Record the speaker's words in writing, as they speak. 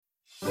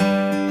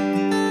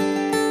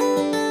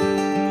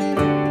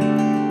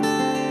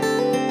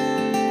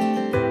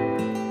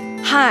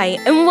Hi,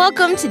 and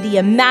welcome to the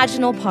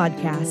Imaginal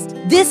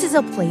Podcast. This is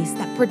a place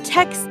that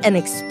protects and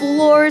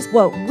explores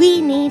what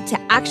we need to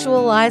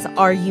actualize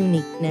our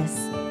uniqueness.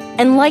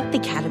 And like the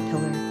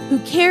caterpillar, who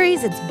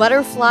carries its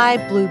butterfly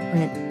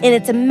blueprint in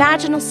its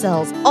imaginal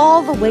cells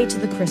all the way to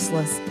the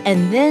chrysalis,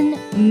 and then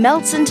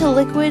melts into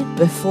liquid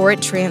before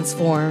it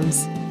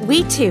transforms,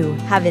 we too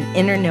have an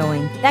inner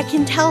knowing that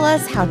can tell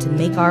us how to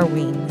make our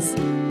wings.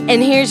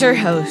 And here's your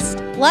host,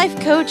 life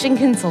coach and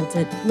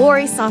consultant,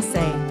 Lori Sauce,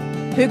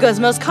 who goes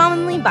most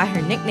commonly by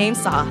her nickname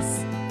Sauce.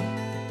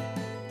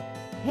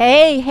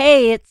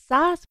 Hey, it's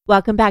Sauce.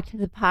 Welcome back to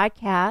the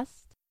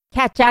podcast.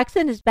 Kat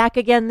Jackson is back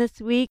again this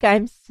week.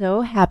 I'm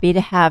so happy to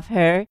have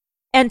her.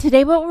 And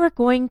today what we're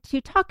going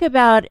to talk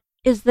about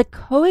is the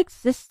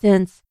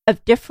coexistence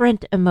of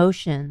different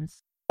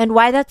emotions and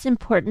why that's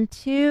important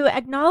to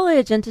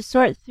acknowledge and to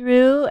sort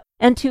through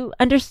and to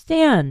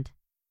understand.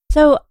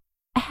 So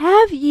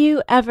have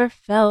you ever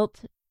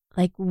felt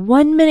like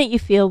 1 minute you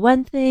feel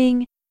one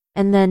thing,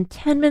 and then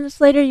 10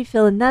 minutes later, you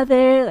feel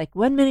another, like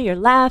 1 minute you're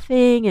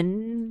laughing,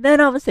 and then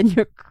all of a sudden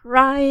you're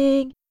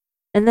crying,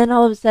 and then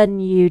all of a sudden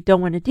you don't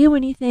want to do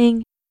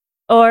anything?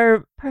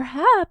 Or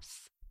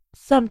perhaps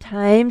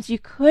sometimes you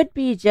could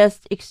be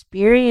just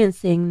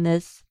experiencing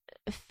this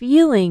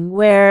feeling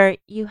where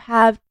you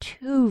have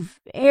two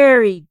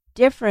very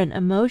different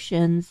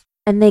emotions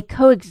and they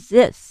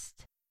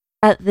coexist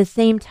at the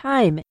same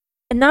time.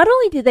 And not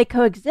only do they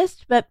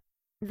coexist, but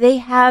they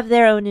have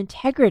their own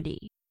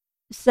integrity.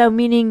 So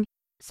meaning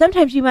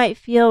sometimes you might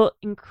feel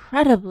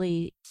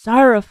incredibly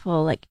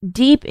sorrowful, like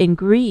deep in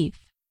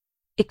grief,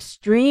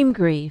 extreme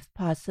grief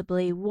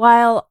possibly,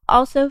 while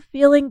also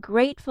feeling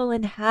grateful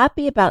and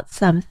happy about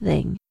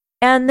something.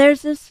 And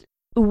there's this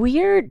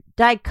weird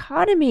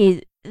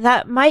dichotomy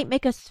that might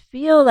make us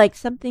feel like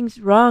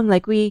something's wrong,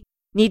 like we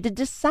need to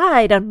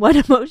decide on one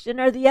emotion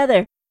or the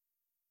other.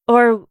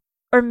 Or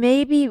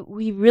maybe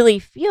we really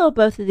feel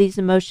both of these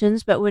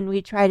emotions, but when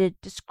we try to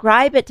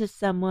describe it to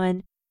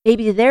someone,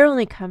 maybe they're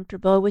only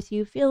comfortable with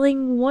you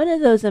feeling one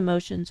of those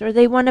emotions, or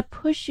they want to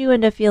push you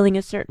into feeling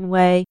a certain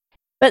way.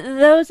 But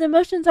those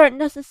emotions aren't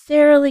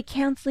necessarily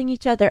canceling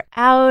each other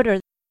out, or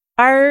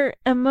our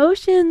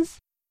emotions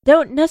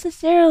don't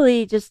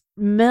necessarily just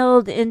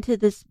meld into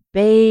this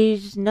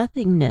beige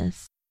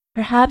nothingness.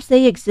 Perhaps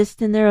they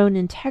exist in their own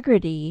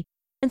integrity.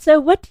 And so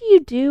what do you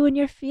do when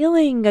you're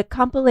feeling a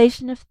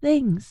compilation of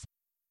things?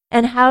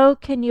 And how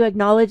can you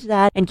acknowledge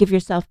that and give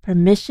yourself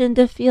permission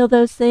to feel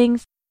those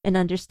things? And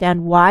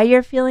understand why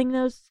you're feeling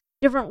those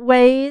different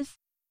ways,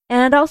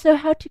 and also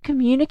how to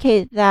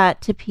communicate that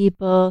to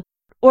people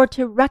or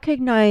to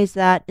recognize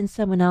that in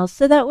someone else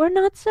so that we're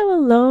not so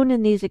alone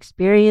in these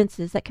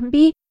experiences that can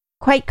be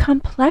quite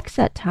complex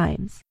at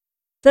times.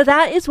 So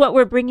that is what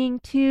we're bringing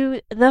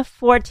to the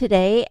fore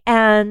today.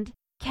 And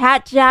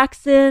Kat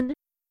Jackson,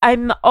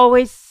 I'm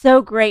always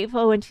so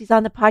grateful when she's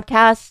on the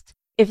podcast.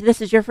 If this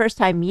is your first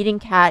time meeting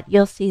Kat,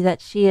 you'll see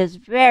that she is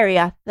very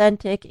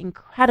authentic,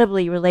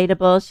 incredibly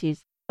relatable.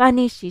 She's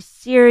funny, she's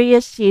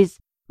serious, she's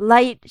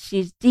light,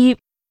 she's deep.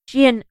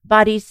 She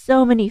embodies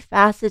so many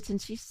facets,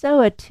 and she's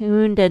so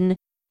attuned and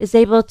is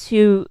able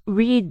to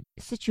read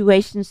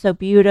situations so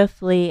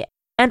beautifully.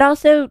 And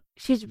also,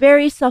 she's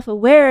very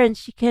self-aware, and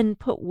she can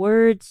put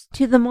words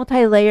to the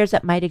multi-layers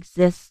that might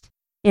exist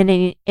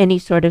in any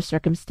sort of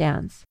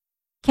circumstance.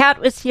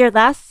 Kat was here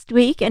last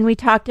week, and we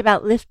talked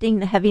about lifting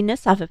the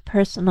heaviness off of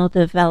personal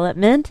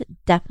development.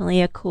 Definitely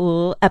a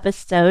cool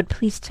episode.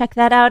 Please check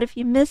that out if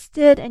you missed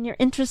it and you're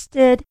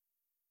interested.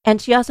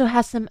 And she also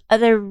has some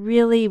other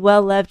really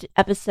well-loved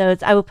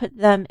episodes. I will put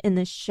them in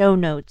the show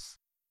notes.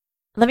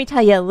 Let me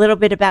tell you a little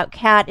bit about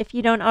Kat. If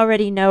you don't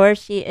already know her,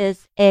 she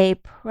is a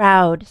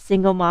proud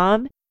single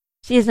mom.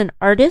 She is an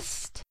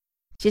artist.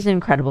 She's an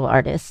incredible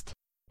artist.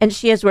 And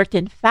she has worked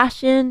in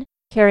fashion,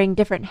 carrying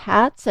different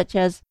hats such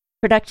as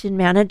production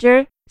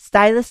manager,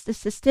 stylist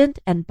assistant,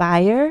 and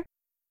buyer.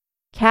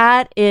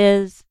 Kat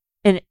is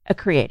a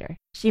creator.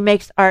 She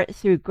makes art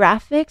through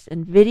graphics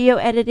and video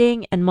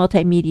editing and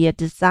multimedia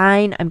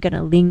design. I'm going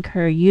to link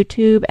her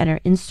YouTube and her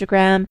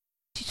Instagram.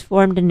 She's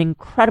formed an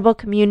incredible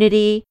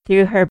community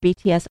through her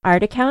BTS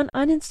art account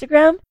on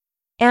Instagram.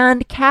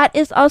 And Kat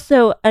is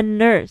also a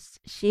nurse.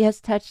 She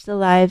has touched the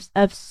lives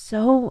of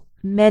so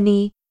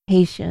many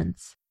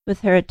patients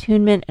with her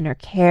attunement and her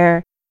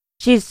care.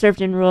 She's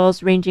served in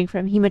roles ranging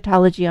from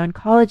hematology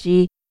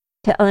oncology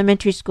to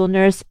elementary school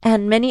nurse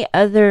and many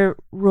other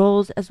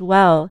roles as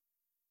well.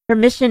 Her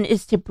mission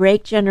is to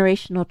break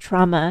generational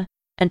trauma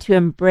and to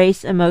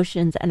embrace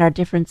emotions and our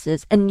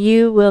differences. And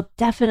you will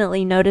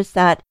definitely notice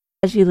that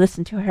as you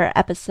listen to her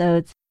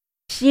episodes.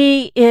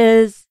 She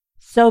is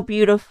so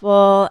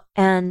beautiful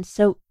and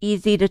so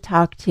easy to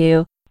talk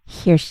to.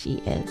 Here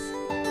she is.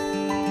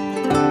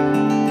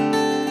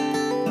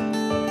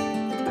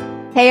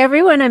 Hey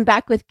everyone, I'm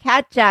back with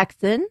Kat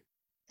Jackson.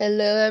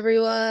 Hello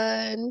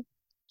everyone.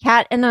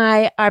 Kat and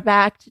I are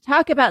back to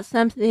talk about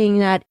something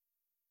that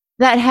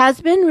has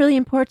been really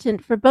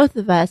important for both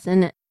of us,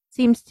 and it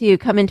seems to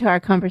come into our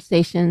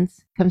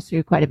conversations, comes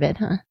through quite a bit,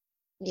 huh?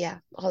 Yeah,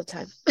 all the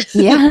time.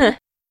 Yeah.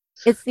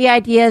 It's the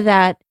idea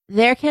that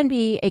there can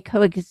be a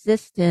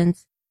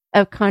coexistence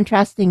of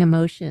contrasting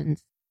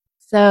emotions.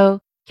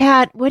 So,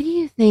 Kat, what do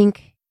you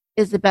think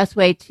is the best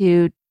way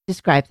to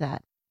describe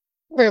that?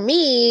 For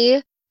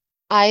me,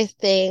 I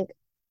think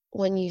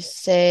when you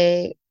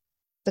say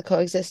the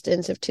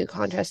coexistence of two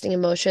contrasting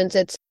emotions,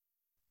 it's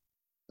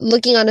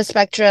looking on a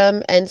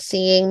spectrum and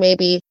seeing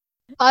maybe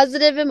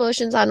positive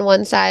emotions on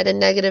one side and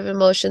negative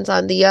emotions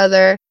on the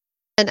other,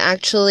 and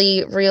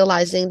actually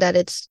realizing that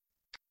it's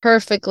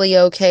perfectly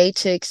okay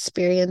to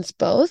experience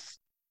both.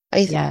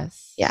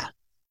 Yes. Yeah.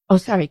 Oh,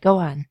 sorry. Go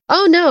on.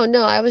 Oh,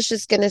 no. I was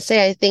just gonna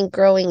say, I think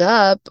growing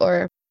up,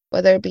 or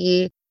whether it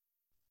be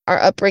our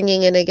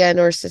upbringing and again,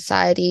 or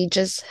society,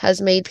 just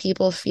has made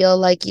people feel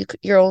like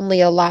you're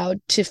only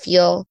allowed to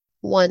feel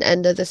one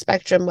end of the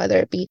spectrum, whether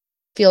it be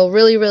feel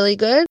really, really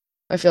good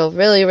or feel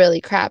really,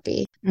 really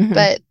crappy. Mm-hmm.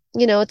 But,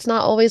 it's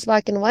not always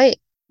black and white.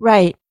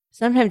 Right.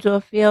 Sometimes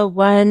we'll feel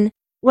one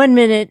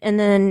minute and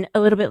then a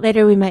little bit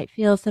later we might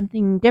feel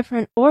something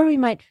different, or we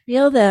might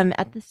feel them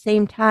at the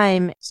same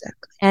time.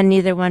 Exactly. And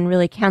neither one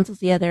really cancels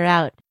the other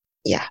out.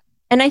 Yeah.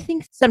 And I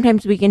think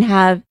sometimes we can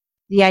have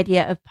the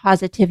idea of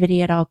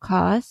positivity at all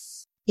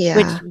costs, Yeah.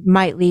 which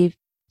might leave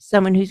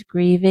someone who's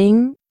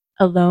grieving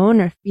alone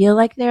or feel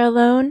like they're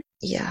alone.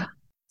 Yeah.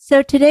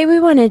 So today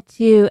we wanted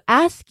to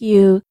ask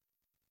you,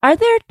 are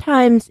there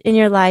times in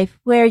your life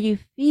where you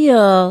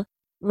feel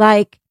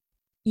like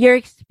you're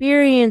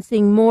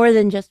experiencing more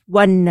than just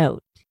one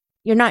note?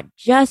 You're not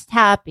just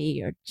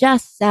happy or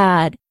just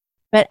sad,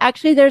 but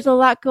actually there's a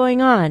lot going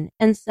on.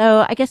 And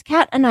so I guess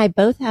Kat and I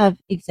both have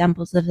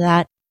examples of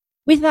that.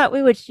 We thought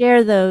we would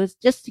share those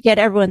just to get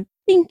everyone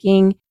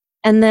thinking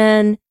and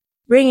then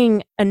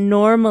bringing a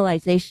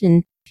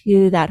normalization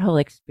to that whole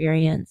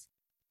experience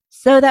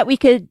so that we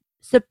could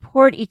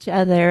support each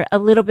other a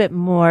little bit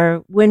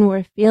more when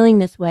we're feeling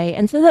this way,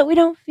 and so that we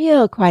don't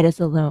feel quite as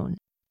alone.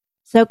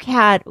 So,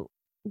 Kat, do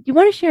you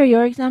want to share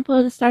your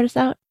example to start us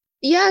out?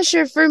 Yeah,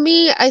 sure. For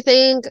me, I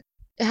think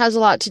it has a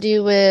lot to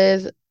do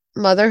with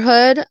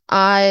motherhood.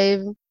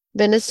 I've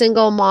been a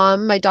single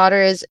mom. My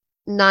daughter is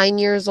 9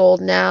 years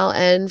old now,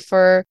 and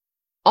for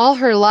all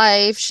her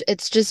life,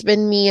 it's just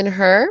been me and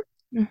her.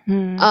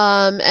 Mm-hmm.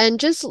 And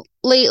just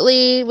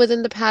lately,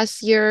 within the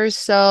past year or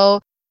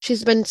so,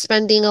 she's been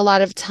spending a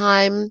lot of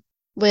time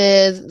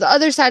with the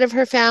other side of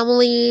her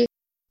family,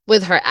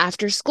 with her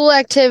after school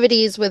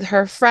activities, with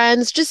her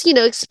friends, just,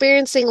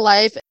 experiencing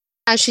life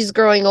as she's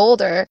growing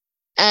older.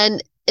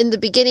 And in the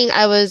beginning,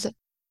 I'm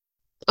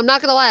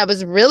not gonna lie, I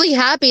was really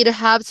happy to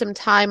have some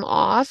time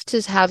off,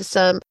 to have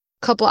some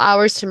couple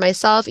hours to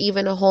myself,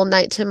 even a whole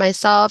night to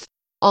myself.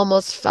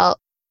 Almost felt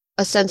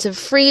a sense of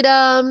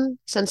freedom,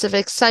 sense of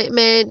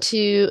excitement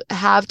to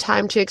have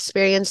time to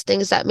experience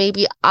things that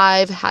maybe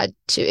I've had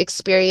to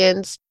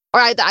experience or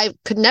I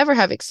could never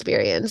have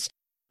experienced.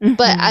 Mm-hmm.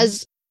 But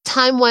as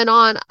time went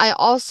on, I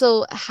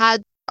also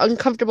had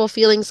uncomfortable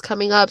feelings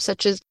coming up,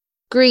 such as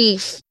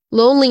grief,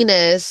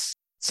 loneliness,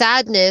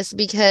 sadness,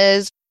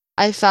 because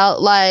I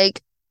felt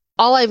like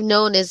all I've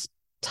known is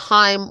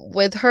time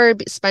with her,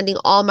 spending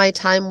all my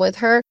time with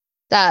her,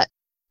 that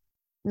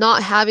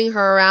not having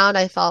her around,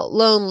 I felt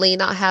lonely.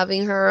 Not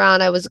having her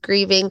around, I was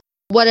grieving.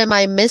 What am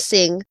I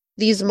missing?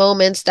 These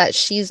moments that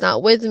she's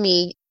not with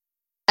me.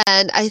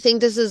 And I think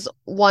this is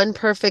one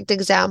perfect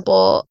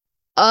example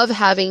of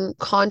having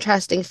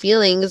contrasting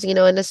feelings. In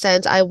a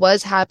sense, I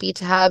was happy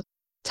to have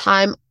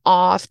time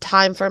off,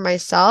 time for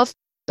myself,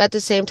 but at the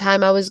same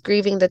time, I was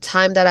grieving the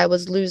time that I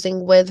was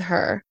losing with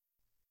her.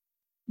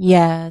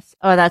 Yes.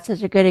 Oh, that's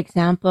such a good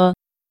example.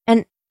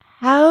 And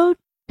how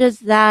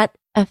does that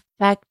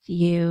affect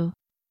you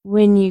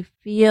when you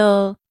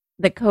feel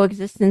the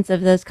coexistence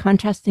of those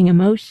contrasting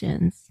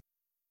emotions?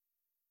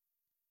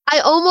 I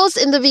almost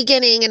in the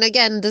beginning, and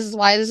again, this is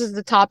why this is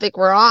the topic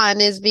we're on,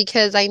 is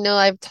because I know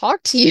I've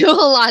talked to you a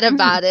lot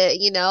about it,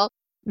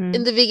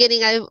 In the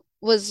beginning, I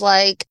was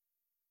like,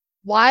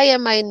 why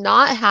am I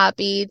not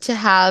happy to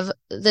have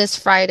this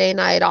Friday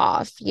night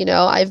off?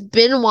 I've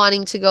been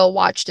wanting to go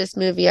watch this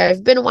movie.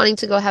 I've been wanting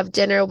to go have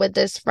dinner with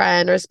this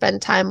friend or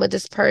spend time with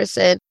this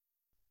person.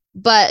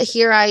 But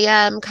here I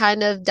am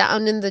kind of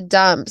down in the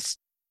dumps.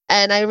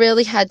 And I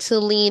really had to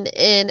lean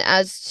in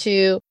as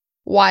to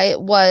why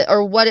it was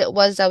or what it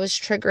was that was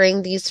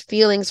triggering these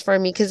feelings for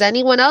me. Because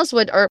anyone else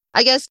would, or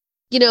I guess,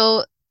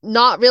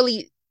 not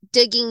really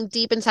digging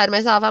deep inside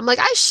myself. I'm like,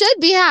 I should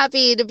be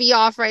happy to be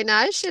off right now.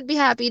 I should be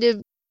happy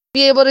to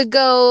be able to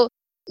go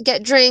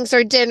get drinks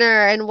or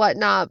dinner and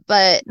whatnot.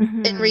 But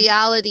in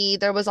reality,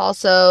 there was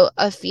also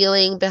a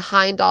feeling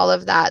behind all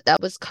of that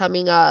was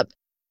coming up.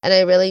 And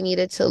I really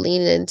needed to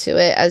lean into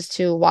it as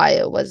to why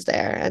it was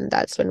there. And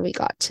that's when we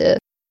got to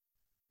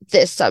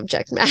this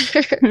subject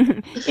matter.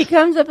 It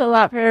comes up a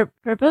lot for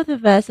both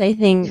of us, I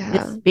think,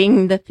 just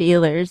being the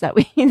feelers that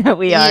we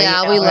are.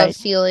 Yeah, we right? love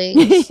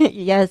feelings.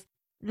 Yes.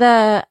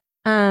 I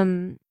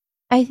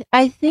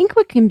think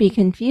what can be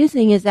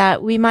confusing is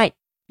that we might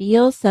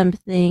feel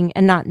something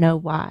and not know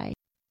why.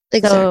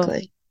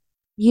 Exactly. So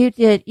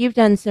you've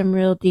done some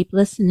real deep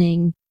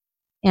listening,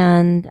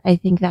 and I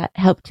think that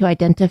helped to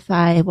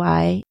identify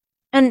why.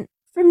 And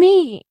for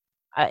me,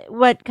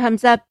 what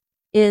comes up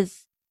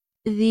is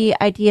the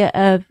idea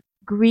of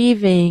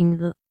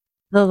grieving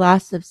the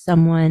loss of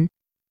someone.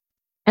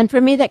 And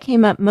for me, that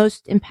came up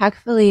most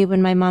impactfully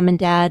when my mom and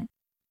dad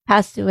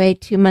passed away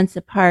 2 months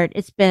apart.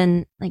 It's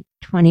been like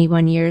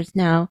 21 years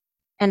now.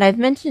 And I've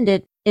mentioned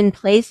it in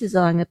places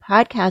along the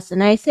podcast.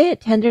 And I say it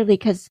tenderly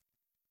because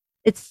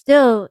it's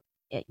still,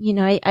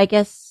 I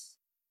guess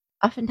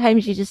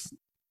oftentimes you just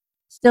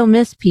still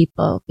miss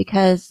people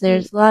because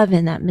there's love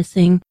in that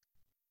missing.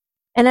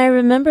 And I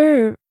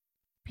remember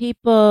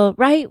people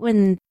right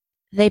when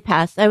they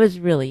passed, I was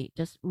really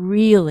just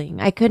reeling.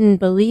 I couldn't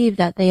believe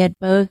that they had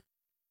both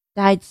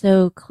died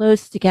so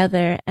close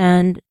together.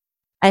 And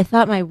I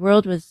thought my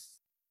world was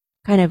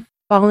kind of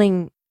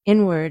falling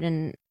inward,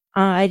 and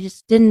I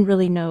just didn't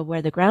really know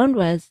where the ground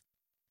was.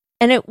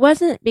 And it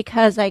wasn't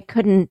because I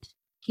couldn't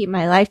keep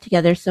my life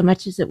together so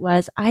much as it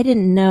was I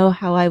didn't know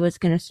how I was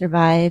going to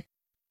survive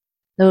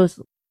those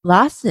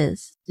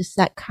losses, just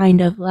that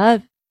kind of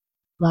love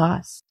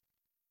lost.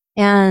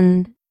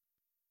 And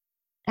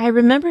I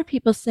remember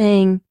people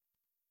saying,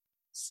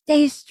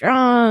 stay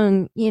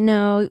strong,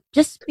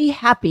 just be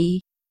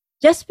happy.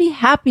 Just be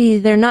happy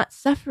they're not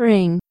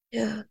suffering.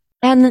 Yeah.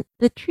 And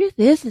the truth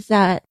is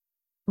that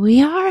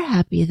we are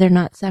happy they're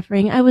not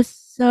suffering. I was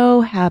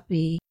so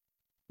happy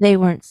they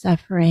weren't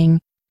suffering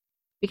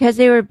because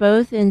they were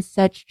both in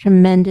such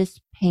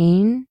tremendous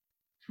pain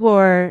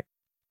for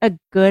a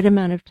good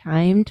amount of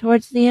time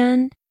towards the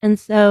end. And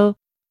so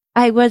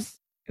I was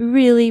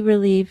really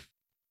relieved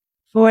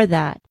for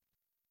that.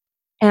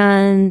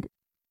 And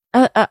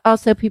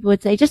also people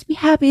would say, just be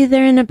happy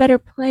they're in a better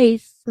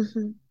place.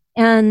 Mm-hmm.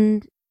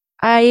 And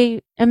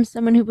I am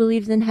someone who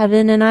believes in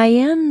heaven, and I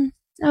am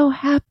so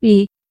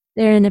happy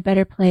they're in a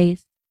better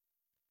place.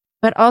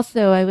 But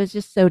also I was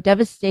just so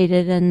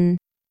devastated and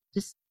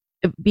just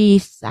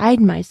beside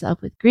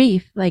myself with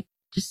grief. Like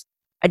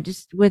I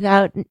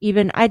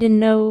didn't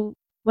know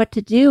what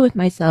to do with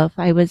myself.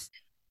 I was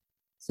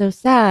so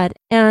sad.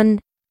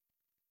 And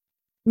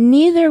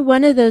neither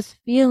one of those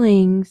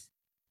feelings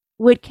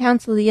would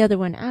cancel the other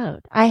one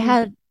out. I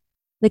had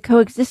the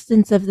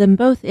coexistence of them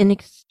both in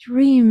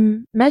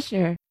extreme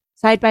measure,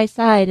 side by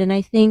side. And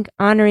I think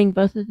honoring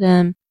both of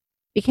them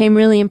became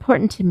really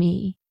important to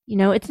me.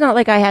 It's not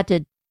like I had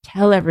to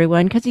tell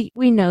everyone, because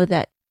we know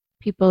that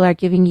people are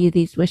giving you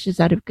these wishes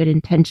out of good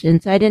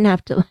intentions. I didn't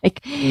have to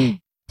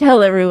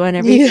tell everyone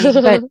everything,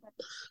 but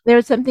there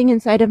was something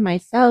inside of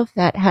myself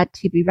that had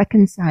to be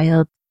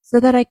reconciled so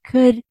that I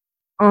could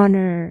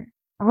honor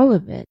all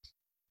of it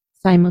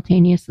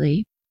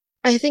simultaneously.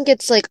 I think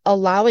it's like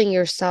allowing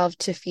yourself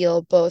to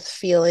feel both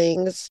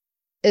feelings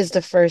is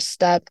the first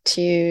step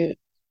to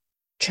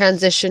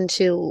transition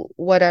to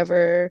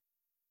whatever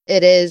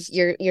it is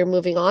you're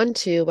moving on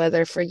to,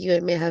 whether for you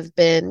it may have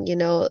been,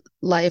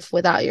 life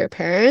without your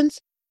parents.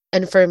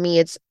 And for me,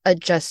 it's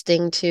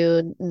adjusting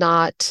to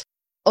not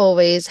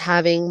always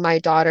having my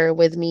daughter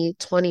with me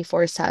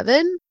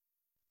 24/7.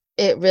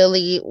 It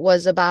really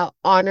was about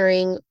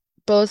honoring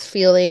both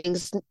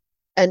feelings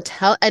and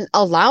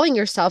allowing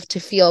yourself to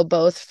feel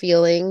both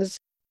feelings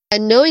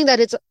and knowing that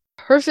it's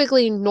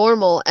perfectly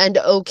normal and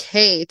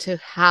okay to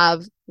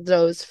have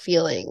those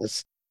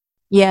feelings.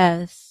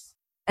 Yes.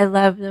 I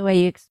love the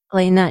way you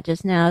explained that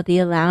just now, the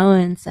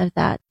allowance of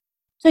that.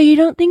 So you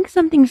don't think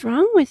something's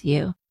wrong with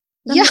you?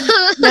 Yeah.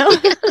 No?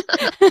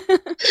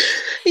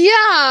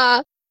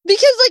 Yeah.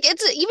 Because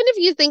it's even if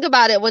you think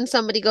about it, when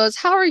somebody goes,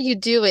 how are you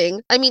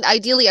doing? I mean,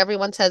 ideally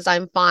everyone says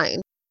I'm fine,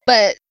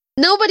 but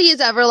nobody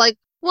is ever like,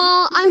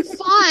 well, I'm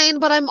fine,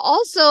 but I'm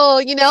also,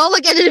 and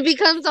it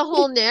becomes a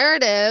whole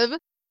narrative.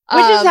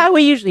 Which is how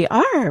we usually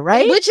are,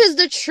 right? Which is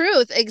the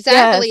truth.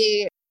 Exactly.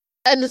 Yes.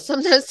 And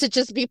sometimes to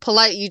just be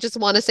polite, you just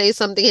want to say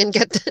something and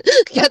get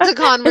the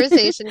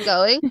conversation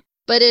going.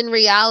 But in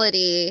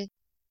reality,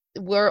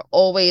 we're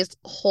always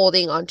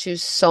holding on to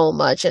so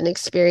much and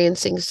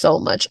experiencing so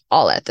much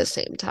all at the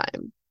same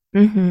time.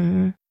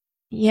 Mm-hmm.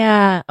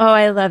 Yeah. Oh,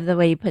 I love the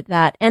way you put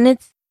that. And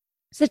it's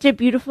such a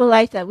beautiful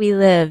life that we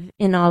live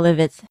in all of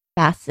its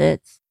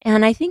facets.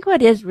 And I think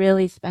what is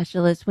really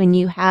special is when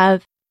you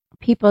have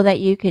people that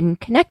you can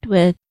connect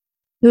with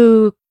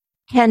who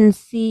can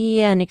see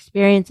and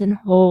experience and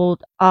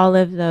hold all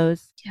of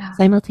those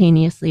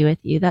simultaneously with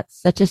you. That's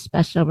such a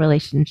special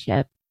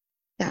relationship.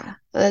 Yeah,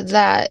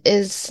 that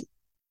is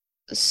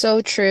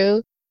so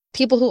true.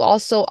 People who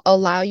also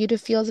allow you to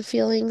feel the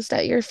feelings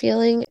that you're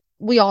feeling,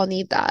 we all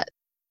need that.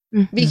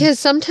 Mm-hmm. Because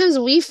sometimes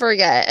we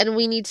forget and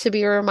we need to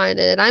be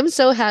reminded. And I'm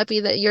so happy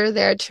that you're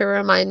there to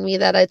remind me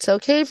that it's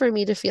okay for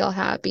me to feel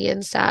happy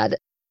and sad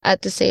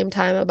at the same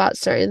time about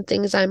certain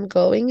things I'm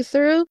going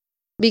through.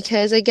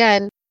 Because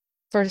again,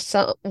 for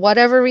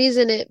whatever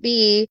reason it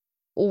be,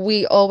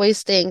 we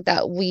always think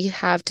that we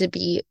have to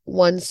be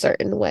one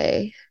certain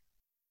way.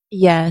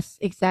 Yes,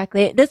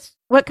 exactly.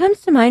 What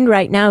comes to mind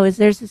right now is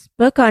there's this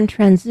book on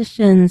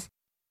transitions,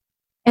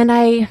 and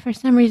I, for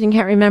some reason,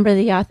 can't remember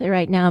the author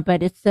right now,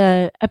 but it's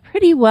a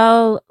pretty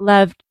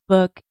well-loved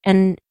book,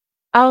 and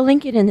I'll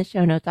link it in the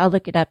show notes. I'll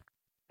look it up.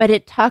 But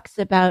it talks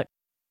about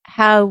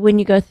how when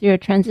you go through a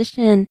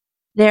transition,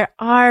 there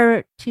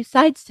are two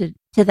sides to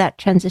that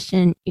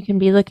transition. You can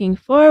be looking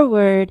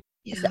forward,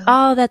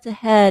 oh, that's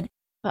ahead,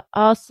 but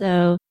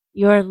also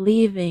you're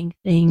leaving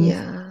things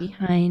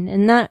behind.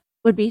 And that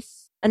would be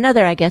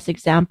another, I guess,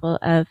 example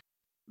of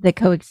the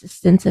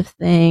coexistence of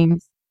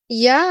things.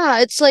 Yeah,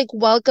 it's like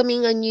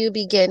welcoming a new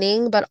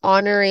beginning, but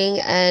honoring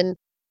and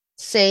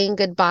saying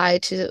goodbye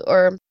to,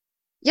 or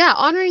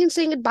honoring and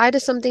saying goodbye to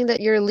something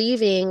that you're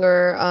leaving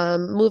or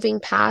moving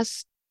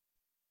past.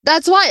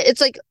 That's why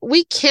it's like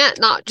we can't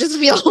not just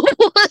feel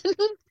one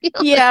feeling.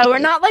 Yeah, we're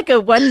not like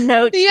a one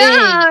note thing.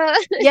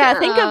 Yeah,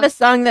 think of a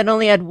song that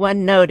only had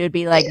one note. It'd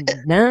be like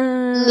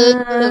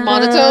monotone.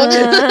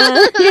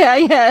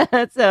 Yeah.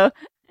 So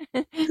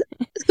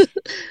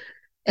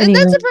and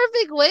that's a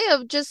perfect way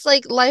of just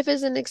like life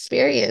is an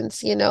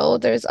experience, you know,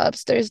 there's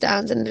ups, there's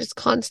downs, and there's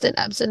constant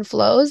ebbs and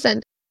flows.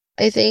 And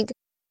I think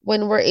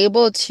when we're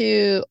able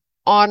to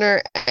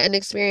honor and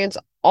experience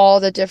all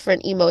the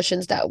different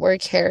emotions that we're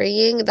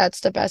carrying,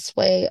 that's the best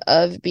way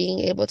of being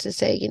able to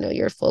say, you know,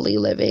 you're fully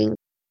living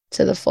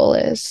to the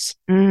fullest.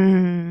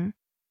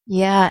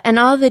 Yeah, and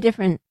all the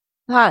different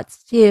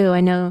thoughts too.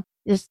 I know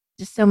just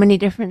so many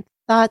different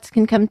thoughts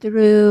can come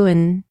through,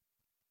 and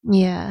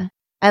yeah,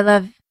 I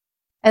love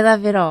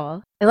it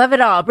all. I love it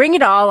all. Bring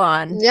it all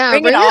on. Yeah,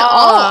 bring it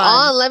all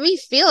on. Let me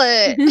feel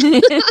it.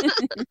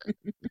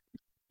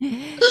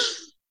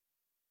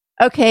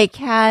 Okay,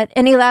 Kat,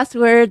 any last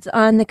words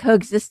on the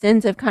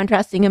coexistence of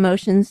contrasting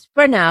emotions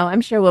for now?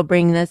 I'm sure we'll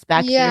bring this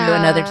back through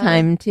another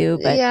time too.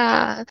 But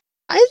yeah,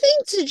 I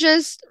think to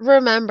just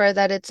remember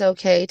that it's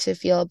okay to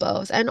feel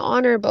both and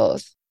honor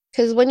both.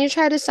 Because when you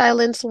try to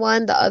silence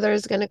one, the other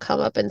is going to come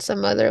up in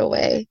some other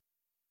way.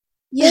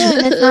 Yeah,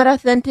 and it's not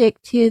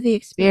authentic to the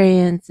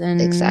experience and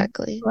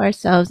to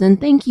ourselves. And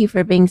thank you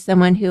for being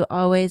someone who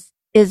always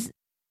is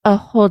a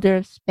holder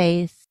of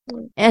space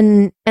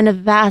and a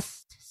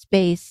vast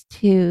space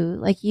too.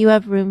 Like you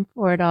have room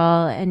for it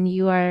all, and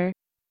you are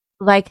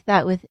like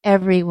that with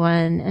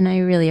everyone, and I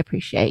really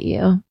appreciate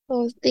you.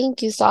 Oh,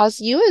 thank you, Sauce.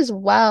 You as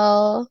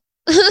well.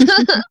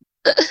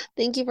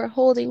 Thank you for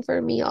holding for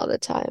me all the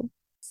time.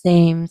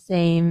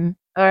 Same.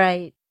 All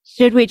right.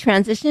 Should we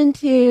transition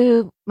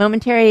to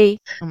momentary?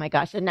 Oh my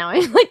gosh. And now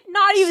I'm like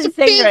not even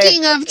saying right.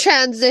 Speaking of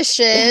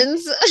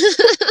transitions.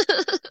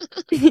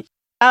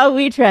 How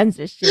we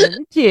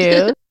transition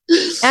to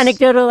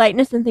anecdotal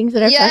lightness and things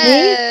that are funny.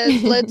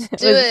 Yes, let's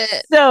do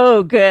it.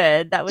 So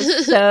good. That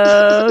was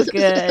so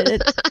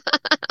good.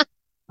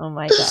 Oh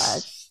my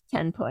gosh.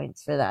 10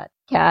 points for that,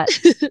 Kat.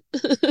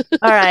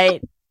 All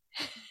right.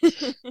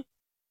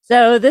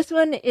 So this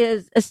one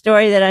is a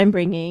story that I'm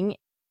bringing.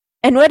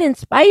 And what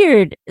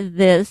inspired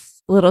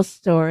this little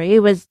story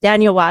was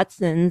Daniel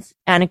Watson's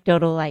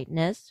anecdotal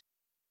lightness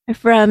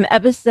from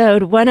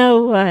episode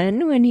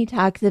 101, when he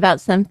talks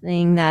about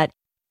something that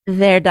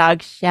their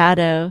dog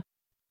Shadow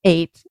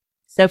ate.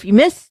 So if you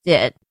missed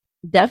it,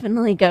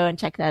 definitely go and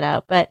check that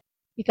out. But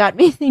it got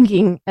me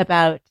thinking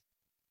about,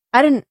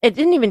 it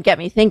didn't even get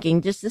me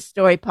thinking, just this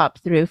story popped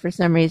through for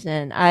some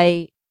reason.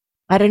 I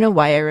don't know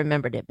why I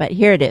remembered it, but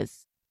here it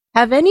is.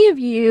 Have any of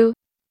you,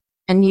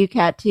 and you,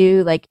 Kat,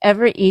 too, like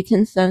ever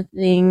eaten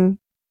something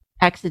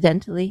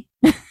accidentally?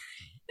 Accidentally?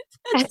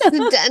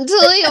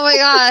 Oh my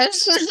gosh.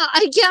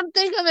 I can't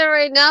think of it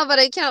right now, but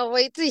I can't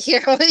wait to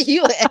hear what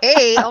you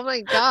ate. Oh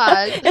my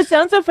gosh. It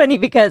sounds so funny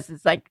because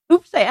it's like,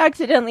 oops, I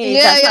accidentally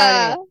ate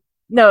that.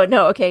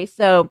 No. Okay.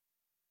 So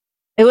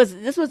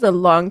this was a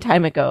long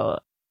time ago.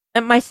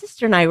 And my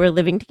sister and I were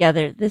living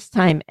together this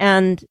time,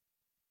 and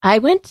I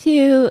went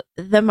to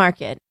the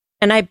market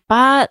and I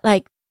bought,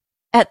 like,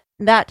 at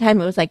that time,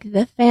 it was like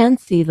the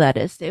fancy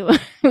lettuce. It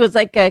was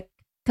like a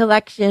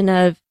collection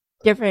of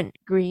different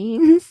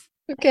greens.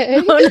 Okay.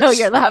 Oh no,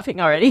 you're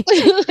laughing already.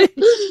 It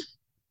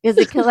was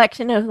a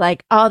collection of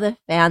like all the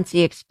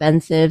fancy,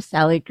 expensive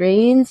salad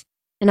greens.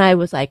 And I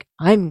was like,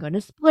 I'm going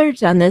to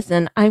splurge on this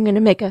and I'm going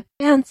to make a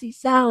fancy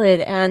salad.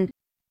 And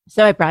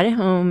so I brought it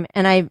home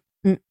and I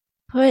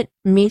put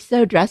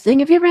miso dressing.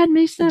 Have you ever had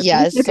miso?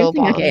 Yes, miso so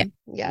bomb. Okay.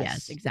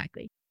 Yes,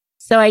 exactly.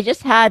 So I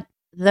just had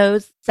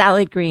those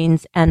salad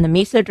greens and the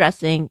miso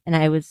dressing, and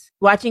I was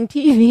watching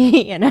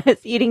TV and I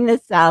was eating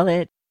this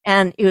salad,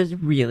 and it was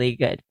really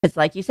good. It's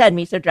like you said,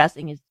 miso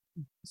dressing is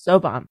so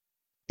bomb.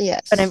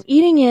 Yes. But I'm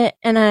eating it,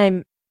 and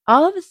I'm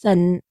all of a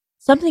sudden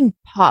something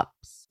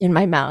pops in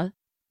my mouth,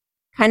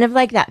 kind of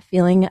like that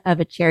feeling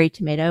of a cherry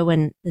tomato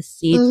when the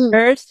seeds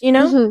burst, you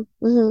know?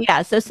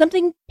 Yeah. So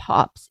something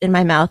pops in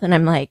my mouth, and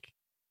I'm like,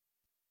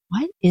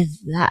 what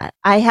is that?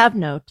 I have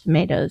no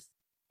tomatoes.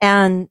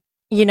 And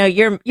you know,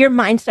 your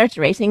mind starts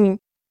racing.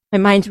 My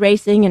mind's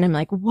racing, and I'm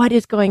like, what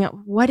is going on?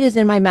 What is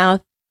in my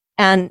mouth?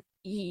 And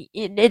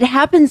it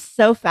happens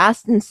so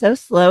fast and so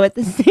slow at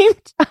the same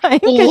time.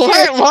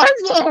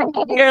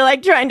 You're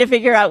like trying to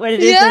figure out what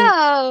it is.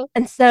 Yeah.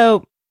 And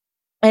so,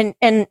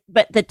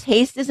 but the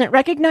taste isn't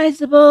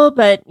recognizable,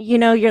 but you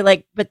know, you're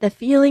like, but the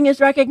feeling is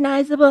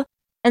recognizable.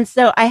 And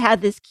so I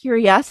had this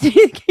curiosity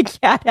a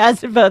cat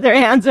has both her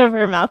hands over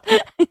her mouth.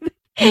 Because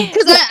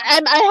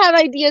I have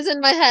ideas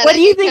in my head. What do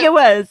you think it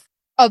was?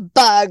 A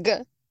bug.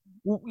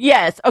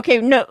 Yes. Okay.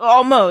 No,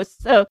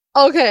 almost.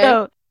 Okay.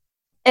 So,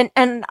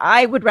 and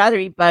I would rather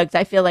eat bugs.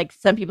 I feel like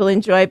some people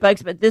enjoy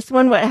bugs, but this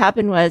one, what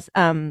happened was,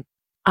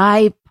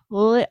 I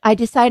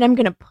decided I'm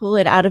going to pull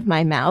it out of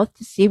my mouth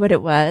to see what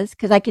it was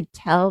because I could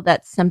tell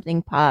that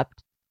something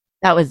popped.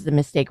 That was the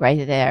mistake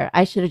right there.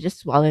 I should have just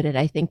swallowed it,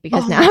 I think,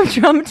 because now I'm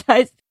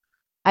traumatized.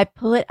 I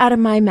pull it out of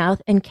my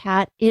mouth, and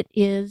Kat, it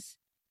is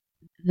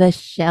the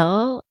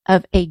shell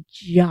of a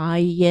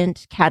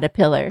giant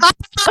caterpillar.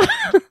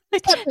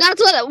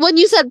 That's what, when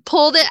you said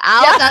pulled it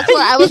out, that's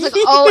what I was like,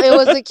 oh, it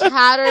was a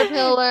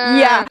caterpillar.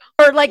 Yeah.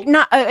 Or like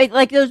not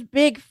like those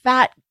big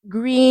fat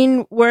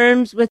green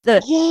worms with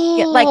the,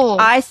 like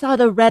I saw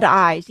the red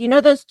eyes. You know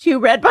those two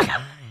red bugs?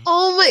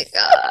 Oh my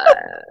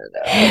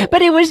God.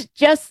 But it was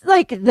just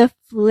like the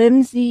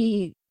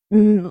flimsy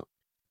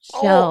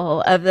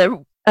shell of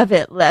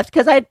it left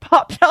because I'd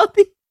popped out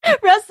the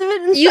rest of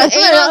it. And you ate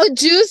all the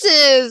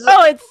juices.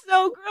 Oh, it's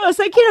so gross.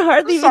 I can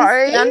hardly even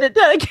stand it.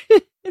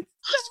 It's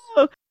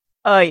so...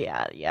 Oh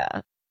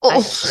yeah.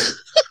 Oh.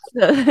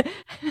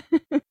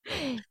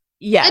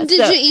 Yeah. And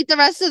did you eat the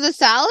rest of the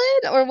salad,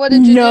 or what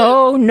did you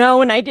do?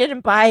 No, and I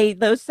didn't buy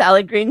those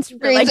salad greens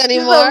for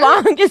anymore?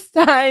 The longest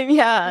time.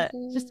 Yeah,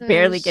 just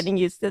barely getting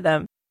used to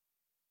them.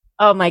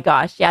 Oh my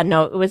gosh, yeah,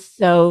 no, it was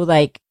so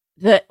like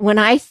when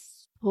I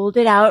pulled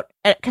it out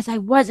because I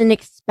wasn't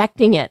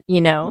expecting it.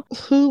 You know,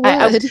 who would?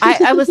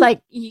 I was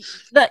like,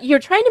 you're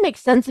trying to make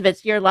sense of it.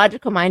 So your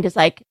logical mind is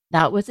like,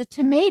 that was a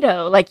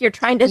tomato. Like you're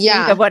trying to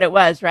think of what it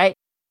was, right?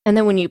 And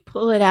then when you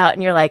pull it out,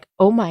 and you're like,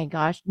 oh my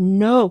gosh,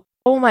 no.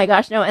 Oh my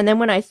gosh, no. And then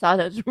when I saw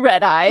those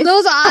red eyes,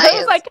 I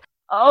was like,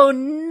 oh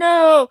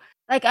no.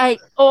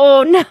 Like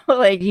oh no.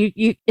 Like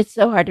you, it's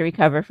so hard to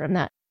recover from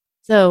that.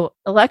 So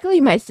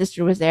luckily my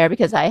sister was there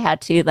because I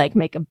had to like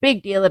make a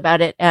big deal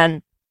about it.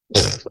 And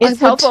it's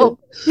helpful.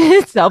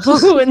 It's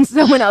helpful when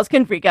someone else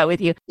can freak out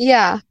with you.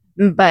 Yeah.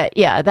 But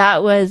yeah,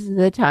 that was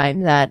the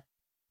time that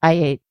I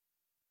ate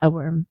a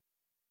worm.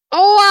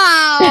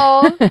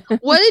 Oh, wow.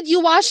 What did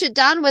you wash it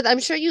down with? I'm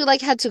sure you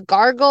like had to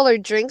gargle or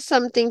drink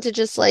something to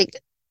just like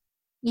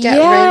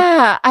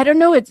I don't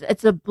know.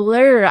 It's a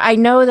blur. I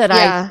know that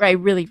I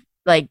really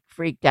like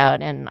freaked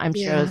out, and I'm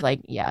sure it was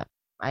like,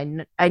 I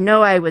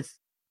know I was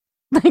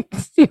like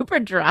super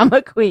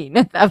drama queen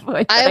at that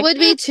point. I would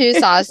be too,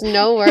 Sauce.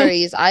 No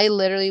worries. I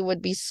literally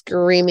would be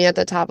screaming at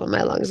the top of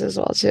my lungs as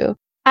well too.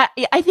 I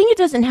think it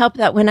doesn't help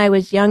that when I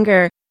was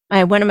younger,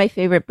 one of my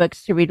favorite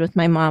books to read with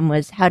my mom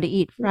was How to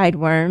Eat Fried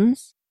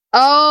Worms.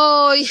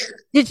 Oh,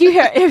 did you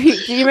hear? Do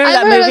you remember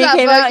that movie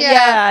came out?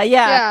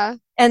 Yeah.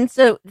 And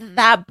so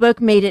that book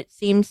made it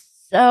seem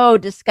so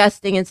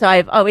disgusting. And so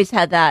I've always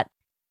had that,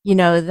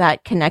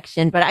 that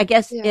connection. But I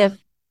guess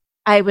if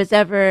I was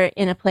ever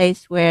in a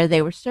place where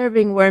they were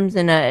serving worms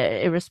in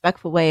a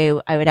respectful way,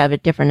 I would have a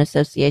different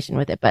association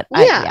with it. But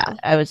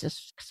I was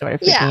just sort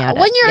of freaking out.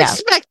 When you're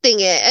expecting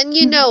it and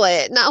you know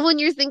it, not when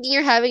you're thinking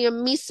you're having a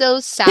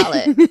miso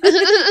salad.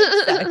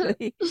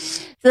 Exactly.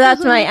 So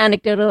that's my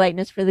anecdotal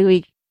lightness for the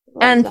week.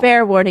 And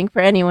fair warning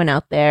for anyone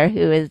out there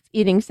who is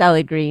eating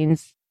salad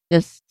greens,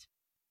 just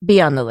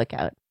be on the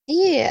lookout.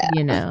 Yeah.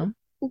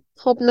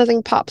 Hope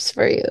nothing pops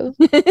for you.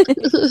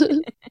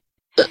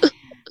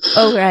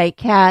 All right,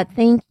 Kat.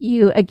 Thank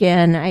you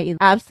again. I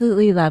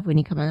absolutely love when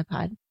you come on the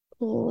pod.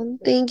 Oh,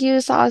 thank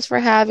you, Sauce, for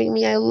having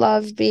me. I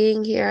love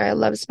being here. I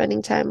love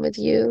spending time with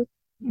you.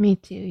 Me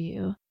too,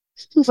 you.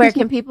 Where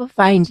can people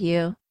find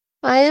you?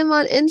 I am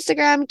on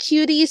Instagram,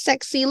 Cutie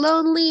Sexy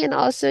Lonely, and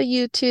also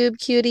YouTube,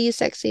 Cutie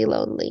Sexy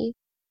Lonely.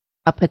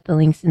 I'll put the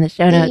links in the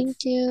show notes.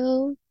 Thank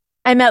you.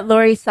 I'm at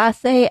Lori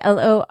Sase,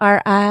 LORISASE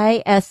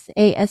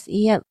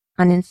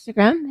on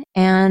Instagram,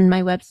 and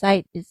my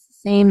website is the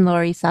same,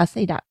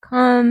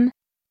 lorisase.com.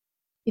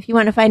 If you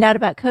want to find out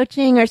about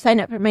coaching or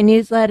sign up for my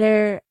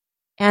newsletter,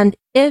 and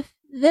if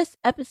this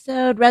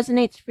episode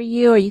resonates for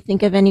you or you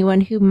think of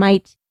anyone who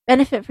might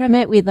benefit from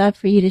it, we'd love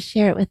for you to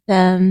share it with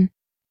them.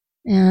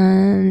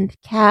 And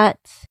Kat,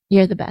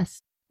 you're the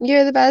best.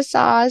 You're the best,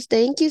 Sauce.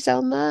 Thank you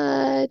so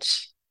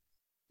much.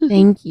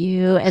 Thank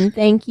you. And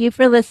thank you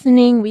for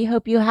listening. We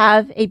hope you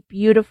have a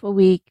beautiful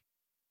week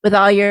with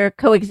all your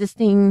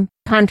coexisting,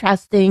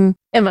 contrasting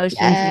emotions.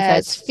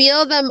 Yes,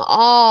 feel them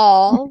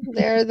all.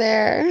 They're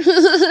there.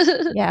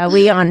 Yeah,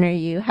 we honor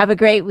you. Have a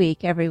great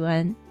week,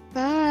 everyone.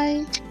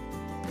 Bye.